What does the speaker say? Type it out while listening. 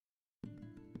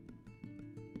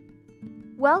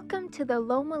Welcome to the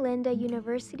Loma Linda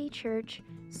University Church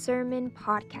Sermon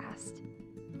Podcast.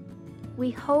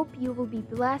 We hope you will be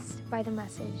blessed by the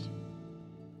message.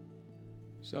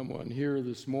 Someone here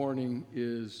this morning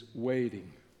is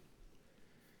waiting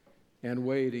and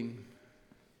waiting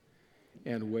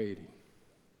and waiting.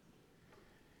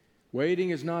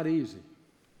 Waiting is not easy.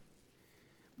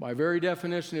 By very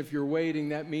definition, if you're waiting,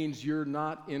 that means you're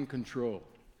not in control.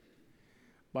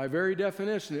 By very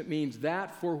definition, it means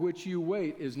that for which you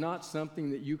wait is not something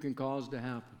that you can cause to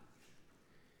happen.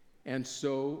 And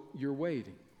so you're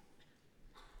waiting.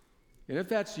 And if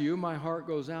that's you, my heart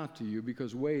goes out to you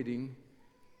because waiting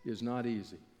is not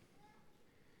easy.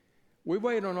 We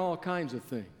wait on all kinds of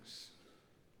things.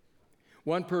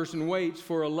 One person waits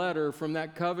for a letter from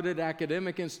that coveted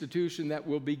academic institution that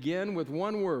will begin with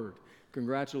one word: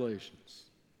 congratulations.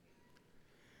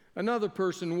 Another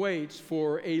person waits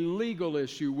for a legal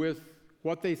issue with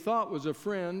what they thought was a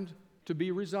friend to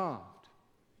be resolved.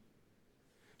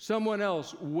 Someone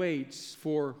else waits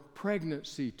for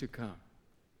pregnancy to come.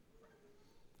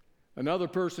 Another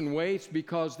person waits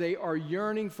because they are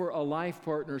yearning for a life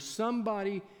partner,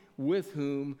 somebody with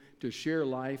whom to share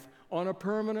life on a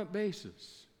permanent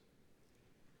basis.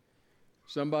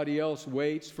 Somebody else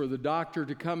waits for the doctor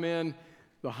to come in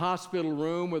the hospital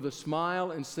room with a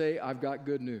smile and say, "I've got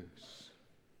good news."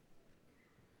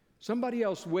 Somebody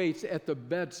else waits at the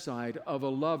bedside of a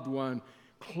loved one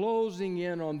closing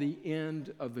in on the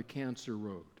end of the cancer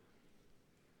road.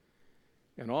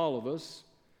 And all of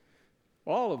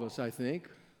us, I think,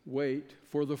 wait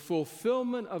for the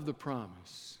fulfillment of the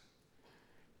promise.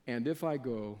 And if I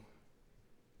go,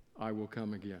 I will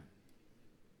come again.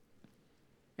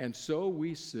 And so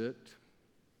we sit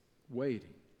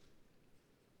waiting.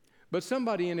 But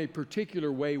somebody in a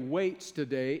particular way waits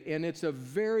today, and it's a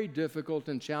very difficult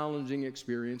and challenging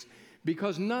experience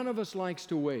because none of us likes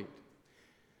to wait.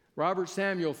 Robert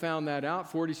Samuel found that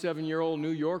out, 47-year-old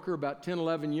New Yorker, about 10,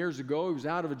 11 years ago. He was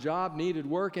out of a job, needed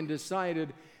work, and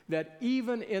decided that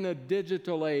even in a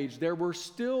digital age, there were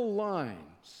still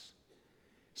lines,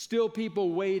 still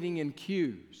people waiting in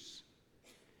queues.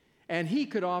 And he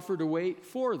could offer to wait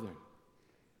for them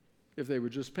if they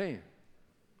would just pay him.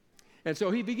 And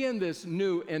so he began this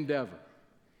new endeavor.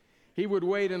 He would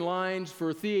wait in lines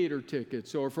for theater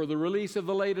tickets or for the release of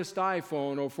the latest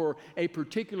iPhone or for a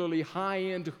particularly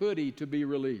high-end hoodie to be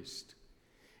released.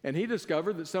 And he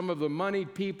discovered that some of the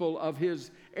moneyed people of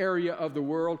his area of the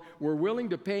world were willing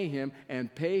to pay him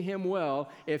and pay him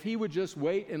well if he would just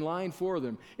wait in line for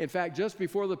them. In fact, just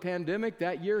before the pandemic,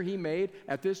 that year he made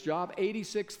at this job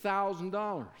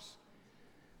 $86,000.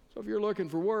 So if you're looking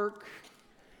for work,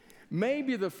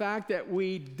 maybe the fact that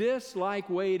we dislike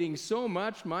waiting so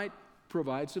much might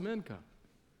provide some income.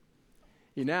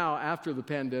 He now, after the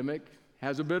pandemic,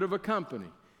 has a bit of a company,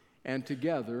 and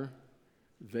together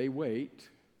they wait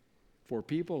for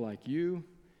people like you,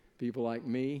 people like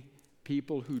me,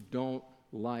 people who don't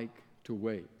like to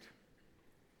wait.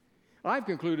 I've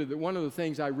concluded that one of the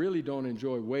things I really don't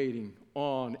enjoy waiting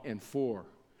on and for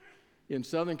in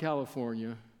Southern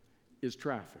California is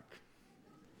traffic.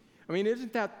 I mean,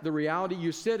 isn't that the reality?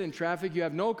 You sit in traffic, you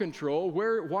have no control.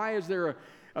 Why is there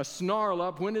a snarl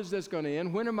up? When is this going to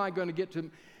end? When am I going to get to?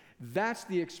 That's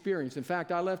the experience. In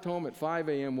fact, I left home at 5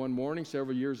 a.m. one morning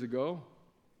several years ago,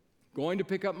 going to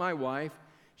pick up my wife.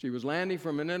 She was landing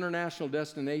from an international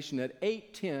destination at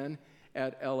 8:10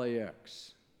 at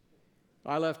LAX.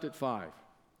 I left at 5.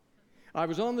 I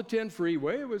was on the 10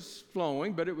 freeway. It was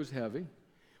flowing, but it was heavy.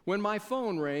 When my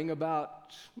phone rang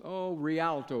about,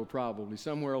 Rialto probably,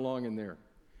 somewhere along in there.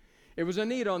 It was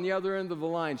Anita on the other end of the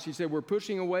line. She said, "We're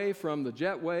pushing away from the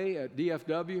jetway at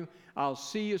DFW. I'll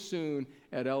see you soon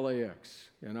at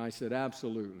LAX." And I said,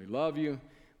 "Absolutely. Love you."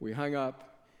 We hung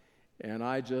up, and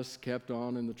I just kept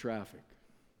on in the traffic.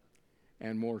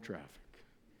 And more traffic.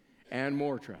 And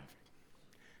more traffic.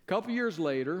 A couple years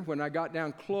later, when I got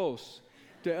down close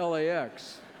to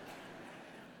LAX,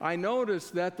 I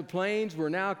noticed that the planes were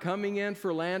now coming in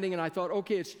for landing, and I thought,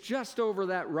 okay, it's just over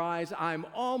that rise. I'm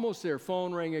almost there.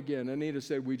 Phone rang again. Anita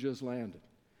said, "We just landed."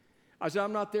 I said,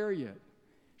 "I'm not there yet."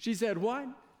 She said, "What?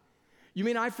 You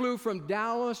mean I flew from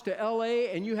Dallas to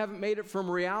LA and you haven't made it from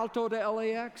Rialto to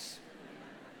LAX?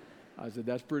 I said,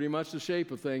 "That's pretty much the shape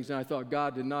of things." And I thought,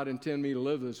 God did not intend me to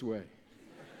live this way.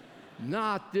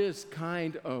 Not this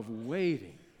kind of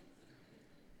waiting.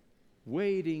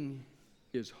 Waiting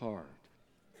is hard.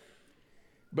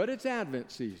 But it's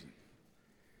Advent season.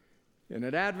 And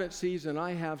at Advent season,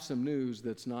 I have some news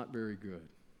that's not very good.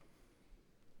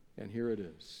 And here it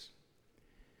is.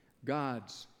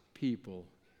 God's people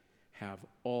have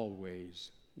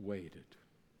always waited.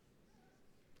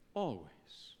 Always.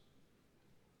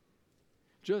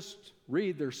 Just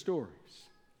read their stories.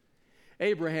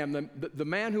 Abraham, the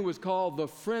man who was called the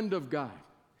friend of God,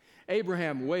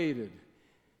 Abraham waited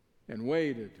and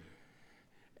waited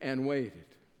and waited.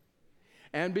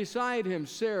 And beside him,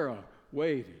 Sarah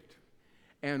waited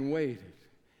and waited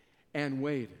and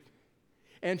waited.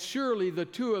 And surely the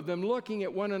two of them, looking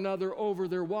at one another over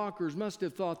their walkers, must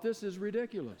have thought, this is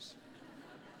ridiculous.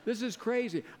 This is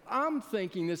crazy. I'm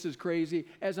thinking this is crazy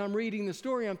as I'm reading the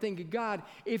story. I'm thinking, God,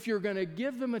 if you're going to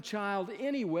give them a child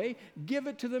anyway, give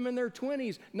it to them in their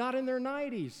 20s, not in their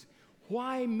 90s.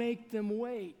 Why make them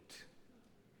wait?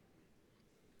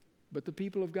 But the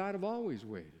people of God have always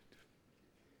waited.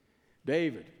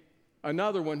 David,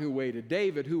 another one who waited.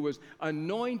 David, who was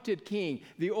anointed king.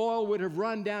 The oil would have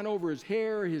run down over his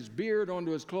hair, his beard,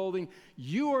 onto his clothing.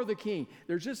 You are the king.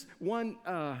 There's just one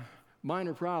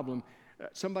minor problem.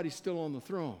 Somebody's still on the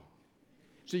throne.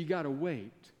 So you got to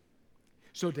wait.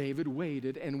 So David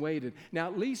waited and waited. Now,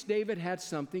 at least David had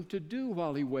something to do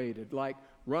while he waited, like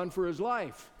run for his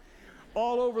life.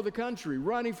 All over the country,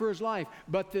 running for his life.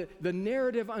 But the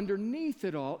narrative underneath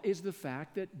it all is the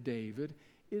fact that David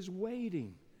is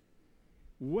waiting.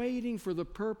 Waiting for the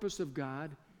purpose of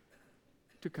God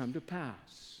to come to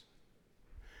pass.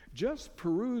 Just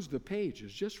peruse the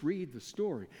pages. Just read the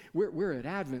story. We're at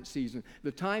Advent season,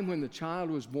 the time when the child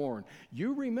was born.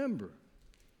 You remember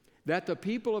that the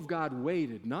people of God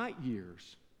waited not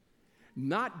years,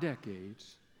 not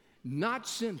decades, not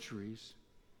centuries,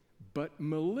 but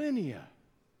millennia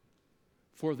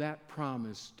for that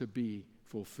promise to be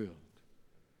fulfilled.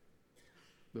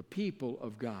 The people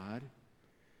of God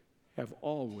have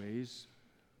always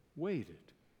waited.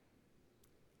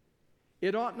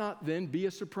 It ought not then be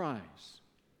a surprise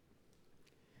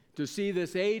to see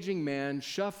this aging man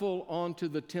shuffle onto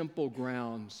the temple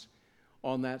grounds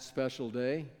on that special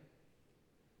day.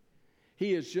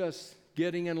 He is just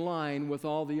getting in line with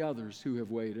all the others who have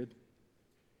waited.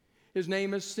 His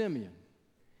name is Simeon.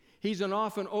 He's an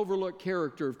often overlooked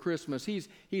character of Christmas.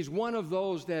 He's one of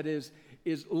those that is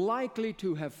likely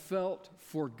to have felt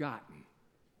forgotten.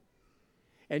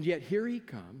 And yet here he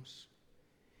comes.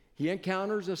 He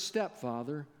encounters a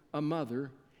stepfather, a mother,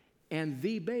 and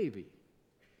the baby.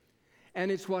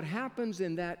 And it's what happens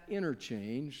in that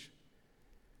interchange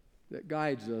that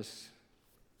guides us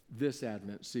this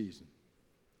Advent season.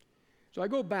 So I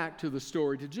go back to the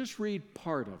story to just read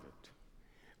part of it.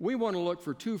 We want to look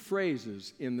for two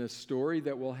phrases in this story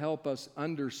that will help us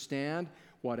understand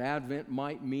what Advent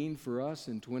might mean for us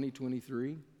in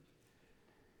 2023.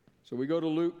 So we go to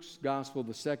Luke's Gospel,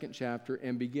 the 2nd chapter,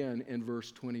 and begin in verse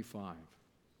 25.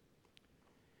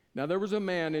 Now there was a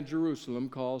man in Jerusalem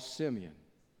called Simeon,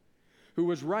 who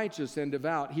was righteous and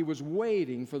devout. He was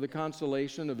waiting for the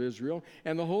consolation of Israel,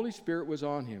 and the Holy Spirit was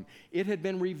on him. It had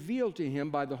been revealed to him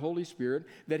by the Holy Spirit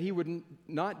that he would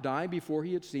not die before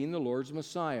he had seen the Lord's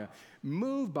Messiah.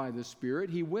 Moved by the Spirit,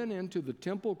 he went into the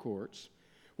temple courts.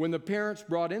 When the parents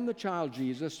brought in the child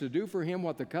Jesus to do for him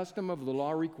what the custom of the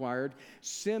law required,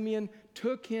 Simeon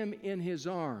took him in his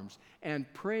arms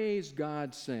and praised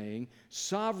God, saying,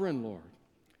 Sovereign Lord,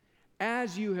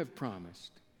 as you have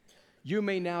promised, you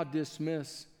may now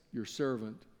dismiss your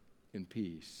servant in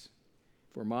peace.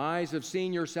 For my eyes have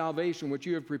seen your salvation, which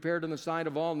you have prepared in the sight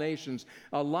of all nations,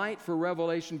 a light for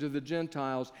revelation to the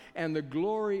Gentiles and the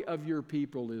glory of your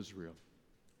people Israel.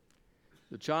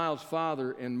 The child's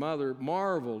father and mother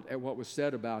marveled at what was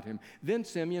said about him. Then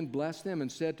Simeon blessed them and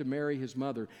said to Mary, his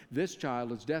mother, This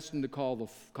child is destined to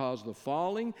cause the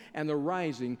falling and the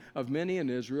rising of many in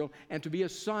Israel, and to be a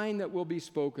sign that will be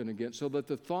spoken against, so that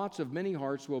the thoughts of many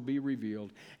hearts will be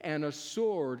revealed, and a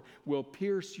sword will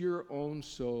pierce your own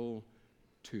soul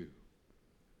too.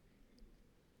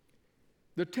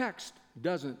 The text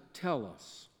doesn't tell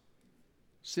us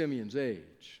Simeon's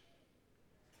age,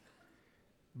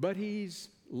 but he's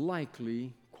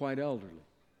likely quite elderly.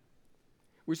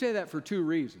 We say that for two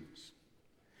reasons.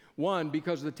 One,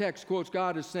 because the text quotes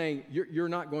God as saying, you're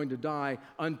not going to die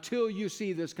until you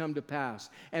see this come to pass.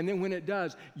 And then when it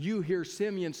does, you hear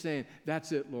Simeon saying,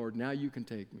 that's it, Lord, now you can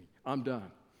take me. I'm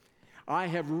done. I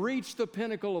have reached the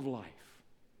pinnacle of life.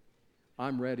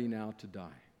 I'm ready now to die.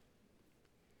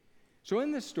 So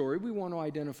in this story, we want to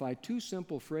identify two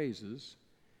simple phrases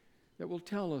that will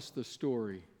tell us the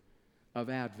story of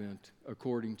Advent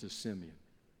according to Simeon.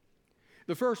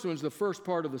 The first one is the first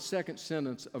part of the second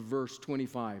sentence of verse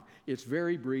 25. It's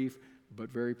very brief, but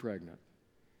very pregnant.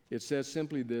 It says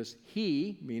simply this: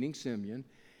 he, meaning Simeon,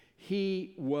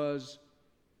 he was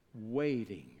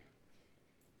waiting.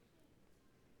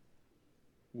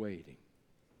 Waiting.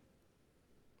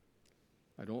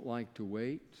 I don't like to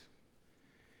wait,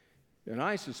 and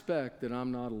I suspect that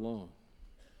I'm not alone.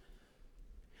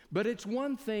 But it's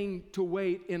one thing to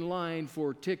wait in line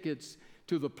for tickets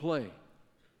to the play.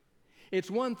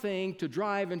 It's one thing to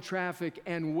drive in traffic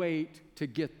and wait to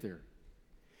get there.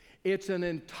 It's an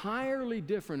entirely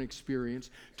different experience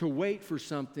to wait for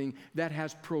something that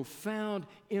has profound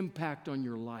impact on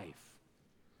your life.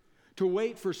 To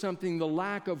wait for something the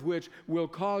lack of which will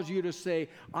cause you to say,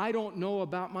 I don't know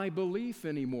about my belief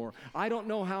anymore. I don't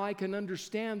know how I can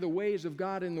understand the ways of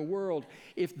God in the world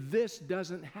if this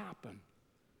doesn't happen.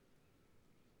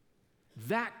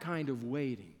 That kind of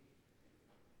waiting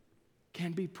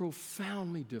can be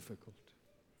profoundly difficult.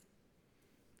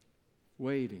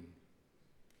 Waiting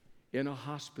in a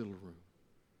hospital room.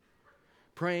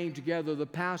 Praying together, the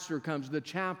pastor comes, the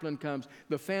chaplain comes,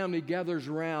 the family gathers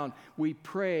around. We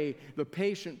pray, the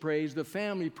patient prays, the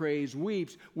family prays,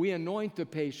 weeps. We anoint the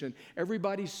patient.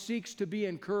 Everybody seeks to be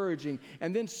encouraging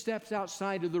and then steps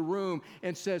outside of the room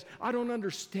and says, I don't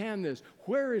understand this.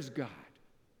 Where is God?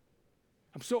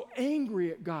 I'm so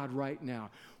angry at God right now.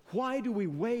 Why do we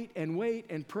wait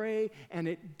and pray and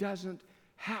it doesn't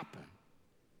happen?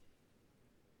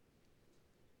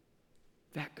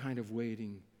 That kind of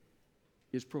waiting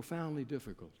is profoundly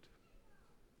difficult.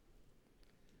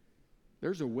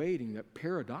 There's a waiting that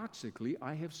paradoxically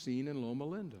I have seen in Loma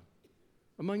Linda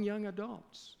among young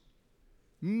adults.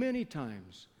 Many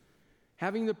times,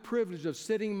 having the privilege of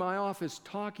sitting in my office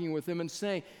talking with them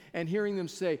and hearing them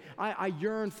say, I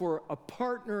yearn for a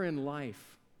partner in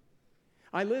life.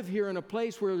 I live here in a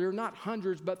place where there are not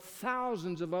hundreds but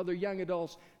thousands of other young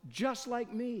adults just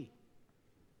like me.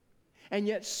 And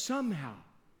yet somehow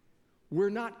we're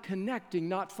not connecting,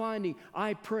 not finding.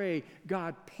 I pray,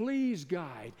 God, please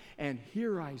guide. And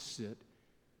here I sit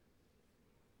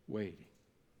waiting.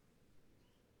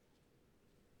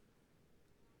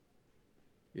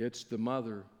 It's the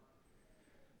mother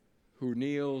who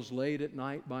kneels late at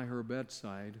night by her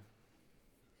bedside.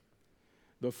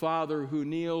 The father who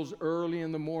kneels early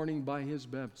in the morning by his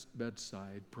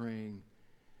bedside praying,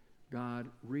 God,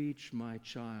 reach my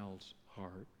child's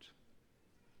heart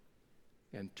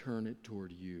and turn it toward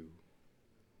you.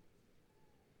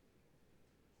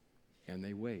 And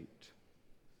they wait.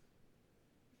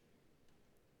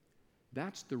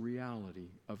 That's the reality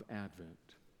of Advent.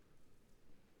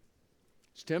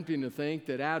 It's tempting to think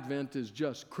that Advent is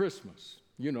just Christmas.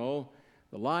 You know,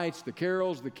 the lights, the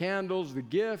carols, the candles, the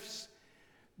gifts,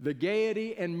 the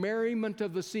gaiety and merriment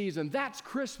of the season. That's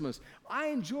Christmas. I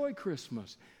enjoy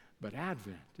Christmas. But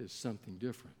Advent is something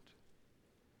different.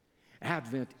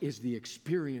 Advent is the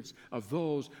experience of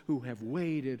those who have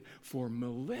waited for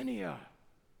millennia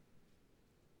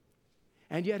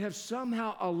and yet have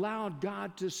somehow allowed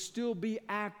God to still be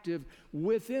active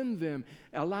within them,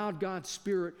 allowed God's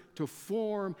Spirit to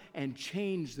form and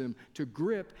change them, to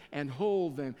grip and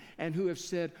hold them, and who have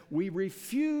said, we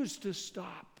refuse to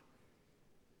stop,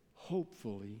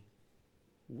 hopefully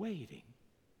waiting.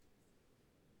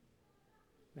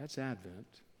 That's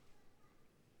Advent.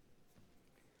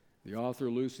 The author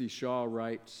Lucy Shaw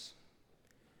writes,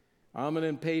 I'm an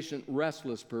impatient,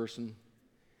 restless person.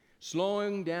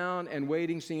 Slowing down and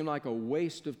waiting seem like a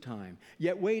waste of time.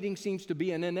 Yet waiting seems to be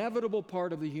an inevitable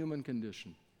part of the human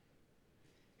condition.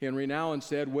 Henry Nouwen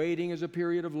said, waiting is a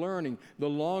period of learning. The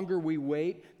longer we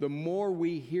wait, the more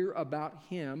we hear about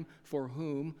him for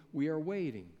whom we are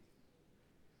waiting.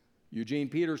 Eugene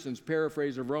Peterson's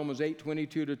paraphrase of Romans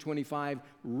 8:22-25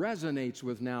 resonates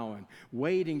with Nouwen.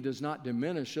 Waiting does not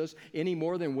diminish us any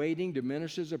more than waiting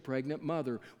diminishes a pregnant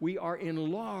mother. We are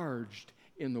enlarged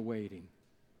in the waiting.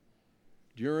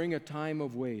 During a time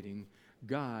of waiting,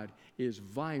 God is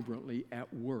vibrantly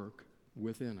at work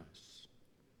within us.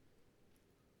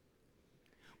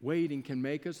 Waiting can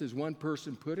make us, as one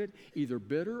person put it, either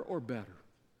bitter or better.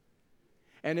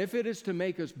 And if it is to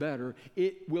make us better,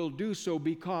 it will do so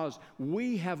because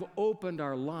we have opened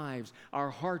our lives,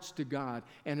 our hearts to God,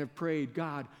 and have prayed,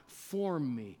 God,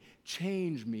 form me,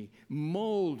 change me,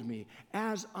 mold me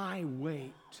as I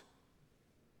wait.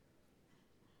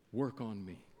 Work on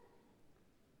me.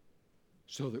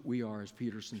 So that we are, as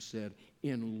Peterson said,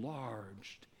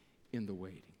 enlarged in the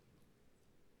waiting.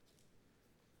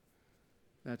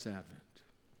 That's Advent.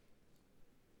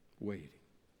 Waiting.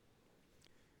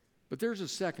 But there's a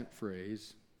second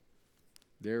phrase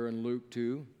there in Luke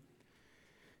 2.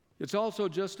 It's also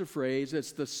just a phrase.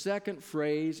 It's the second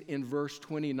phrase in verse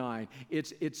 29.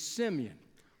 It's Simeon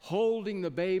holding the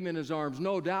babe in his arms,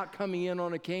 no doubt coming in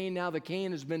on a cane. Now the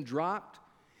cane has been dropped,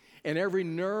 and every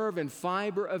nerve and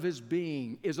fiber of his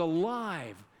being is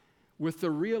alive with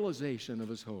the realization of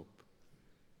his hope.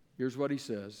 Here's what he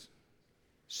says.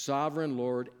 Sovereign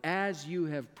Lord, as you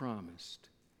have promised,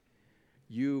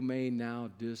 you may now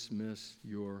dismiss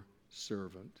your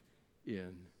servant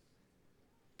in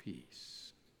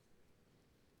peace.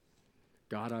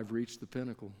 God, I've reached the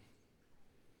pinnacle.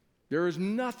 There is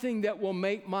nothing that will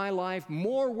make my life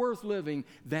more worth living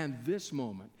than this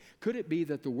moment. Could it be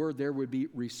that the word there would be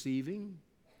receiving?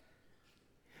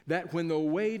 That when the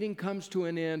waiting comes to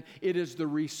an end, it is the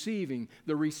receiving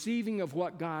of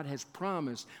what God has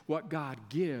promised, what God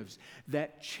gives,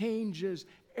 that changes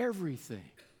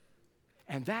everything.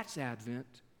 And that's Advent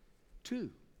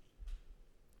too.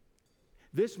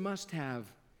 This must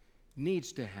have,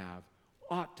 needs to have,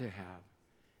 ought to have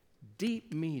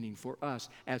deep meaning for us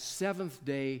as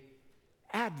Seventh-day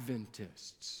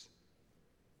Adventists.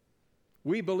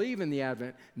 We believe in the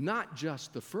Advent, not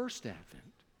just the first Advent,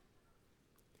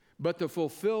 but the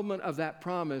fulfillment of that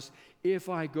promise, if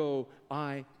I go,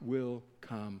 I will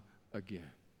come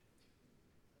again.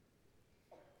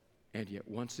 And yet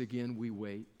once again we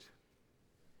wait.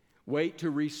 Wait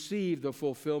to receive the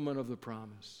fulfillment of the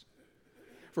promise.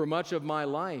 For much of my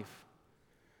life,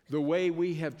 the way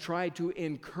we have tried to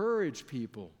encourage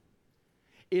people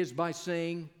is by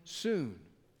saying soon,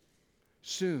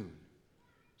 soon,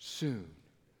 soon,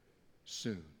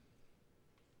 soon.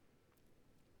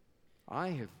 I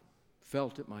have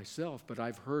felt it myself, but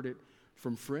I've heard it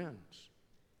from friends.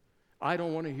 I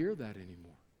don't want to hear that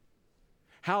anymore.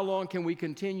 How long can we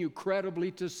continue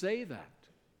credibly to say that?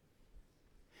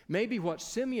 Maybe what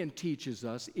Simeon teaches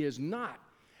us is not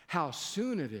how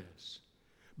soon it is,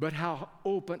 but how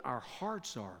open our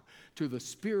hearts are to the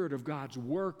Spirit of God's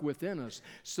work within us,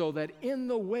 so that in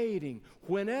the waiting,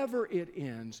 whenever it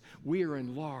ends, we are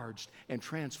enlarged and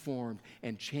transformed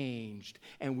and changed,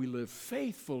 and we live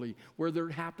faithfully, whether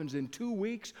it happens in 2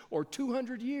 weeks or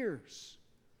 200 years,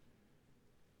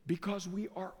 because we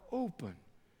are open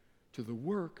to the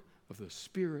work of the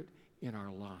Spirit in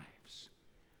our lives,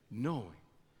 knowing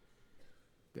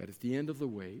that at the end of the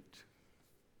wait,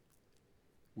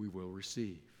 we will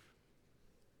receive.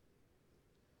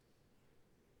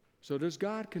 So does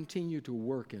God continue to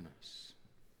work in us,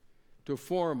 to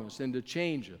form us and to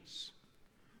change us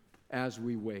as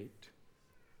we wait?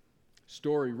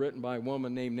 Story written by a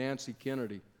woman named Nancy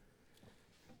Kennedy.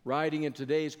 Writing in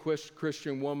today's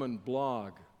Christian Woman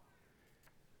blog,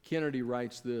 Kennedy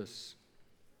writes this: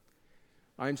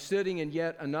 I'm sitting in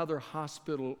yet another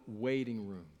hospital waiting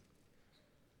room,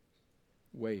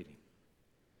 waiting.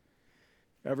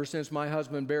 Ever since my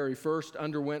husband Barry first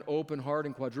underwent open heart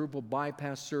and quadruple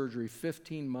bypass surgery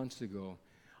 15 months ago,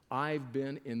 I've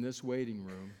been in this waiting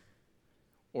room,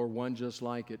 or one just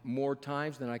like it, more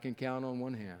times than I can count on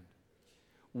one hand,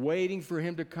 waiting for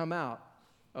him to come out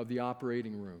of the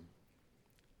operating room.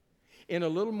 In a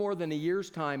little more than a year's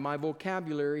time, my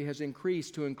vocabulary has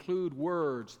increased to include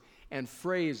words and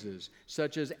phrases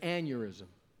such as aneurysm,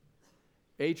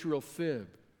 atrial fib,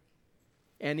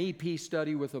 and EP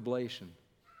study with ablation.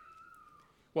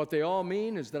 What they all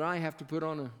mean is that I have to put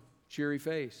on a cheery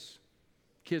face,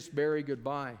 kiss Barry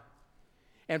goodbye,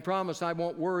 and promise I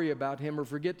won't worry about him or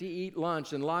forget to eat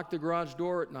lunch and lock the garage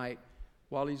door at night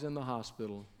while he's in the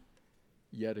hospital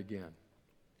yet again.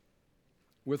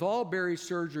 With all Barry's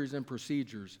surgeries and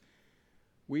procedures,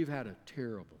 we've had a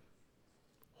terrible,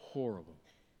 horrible,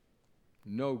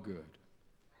 no good,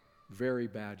 very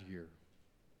bad year.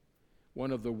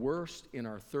 One of the worst in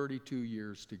our 32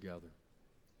 years together.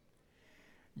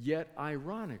 Yet,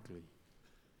 ironically,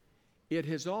 it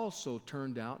has also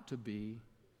turned out to be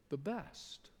the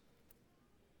best.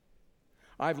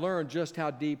 I've learned just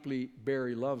how deeply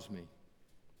Barry loves me.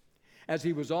 As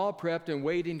he was all prepped and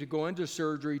waiting to go into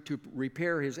surgery to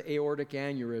repair his aortic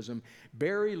aneurysm,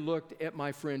 Barry looked at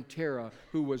my friend Tara,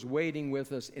 who was waiting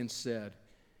with us, and said,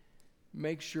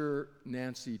 "Make sure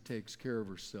Nancy takes care of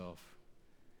herself,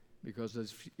 because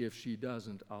if she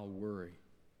doesn't, I'll worry."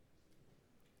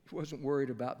 He wasn't worried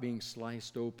about being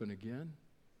sliced open again.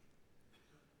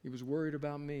 He was worried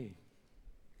about me.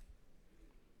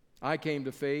 I came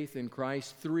to faith in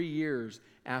Christ 3 years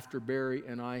after Barry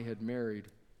and I had married.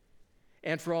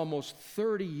 And for almost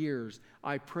 30 years,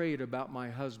 I prayed about my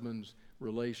husband's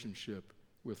relationship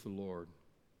with the Lord.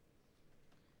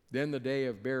 Then the day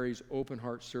of Barry's open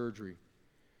heart surgery,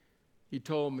 he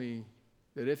told me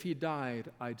that if he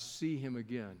died, I'd see him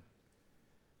again,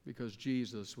 because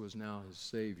Jesus was now his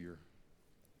Savior.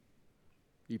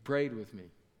 He prayed with me.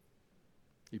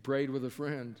 He prayed with a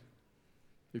friend.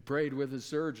 He prayed with his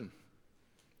surgeon.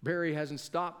 Barry hasn't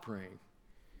stopped praying.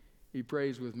 He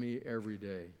prays with me every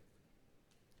day.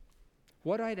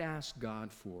 What I'd asked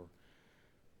God for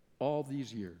all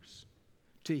these years,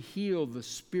 to heal the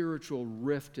spiritual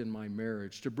rift in my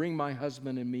marriage, to bring my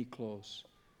husband and me close,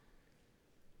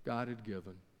 God had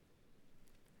given.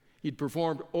 He'd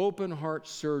performed open heart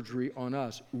surgery on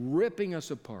us, ripping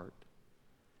us apart,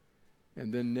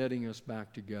 and then knitting us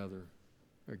back together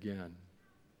again.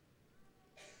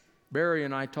 Barry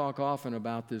and I talk often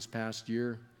about this past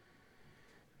year,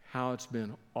 how it's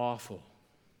been awful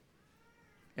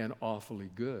and awfully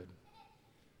good.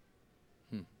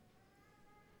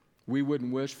 We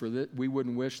wouldn't wish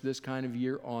this kind of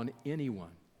year on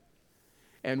anyone,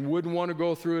 and wouldn't want to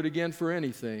go through it again for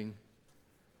anything,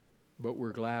 but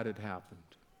we're glad it happened.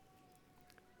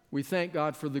 We thank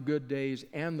God for the good days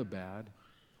and the bad,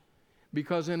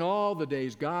 because in all the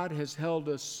days, God has held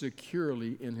us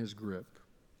securely in His grip.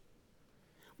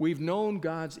 We've known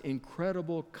God's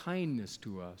incredible kindness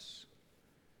to us.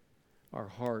 Our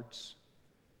hearts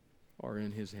are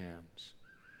in His hands.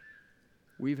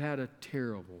 We've had a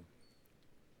terrible,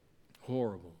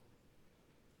 horrible,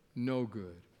 no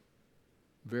good,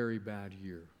 very bad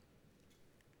year.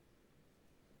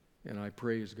 And I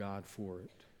praise God for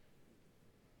it.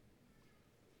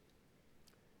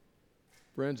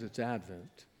 Friends, it's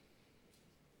Advent.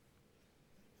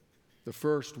 The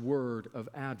first word of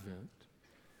Advent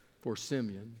for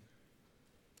Simeon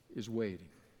is waiting.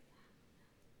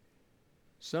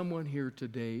 Someone here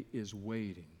today is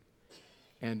waiting,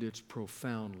 and it's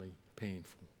profoundly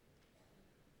painful.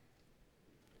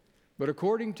 But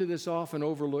according to this often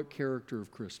overlooked character of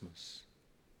Christmas,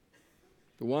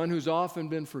 the one who's often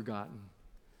been forgotten,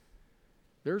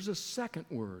 there's a second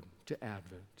word to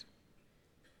Advent.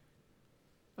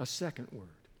 A second word.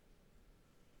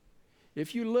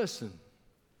 If you listen,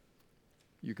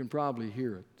 you can probably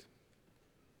hear it.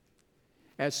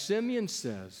 As Simeon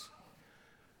says,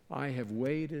 I have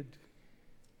waited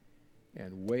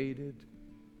and waited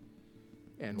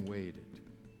and waited.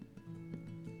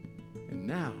 And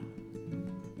now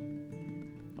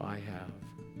I have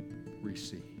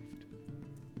received.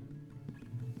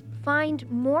 Find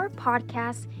more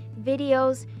podcasts,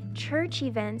 videos, church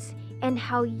events, and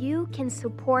how you can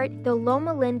support the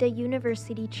Loma Linda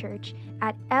University Church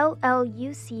at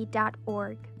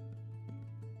lluc.org.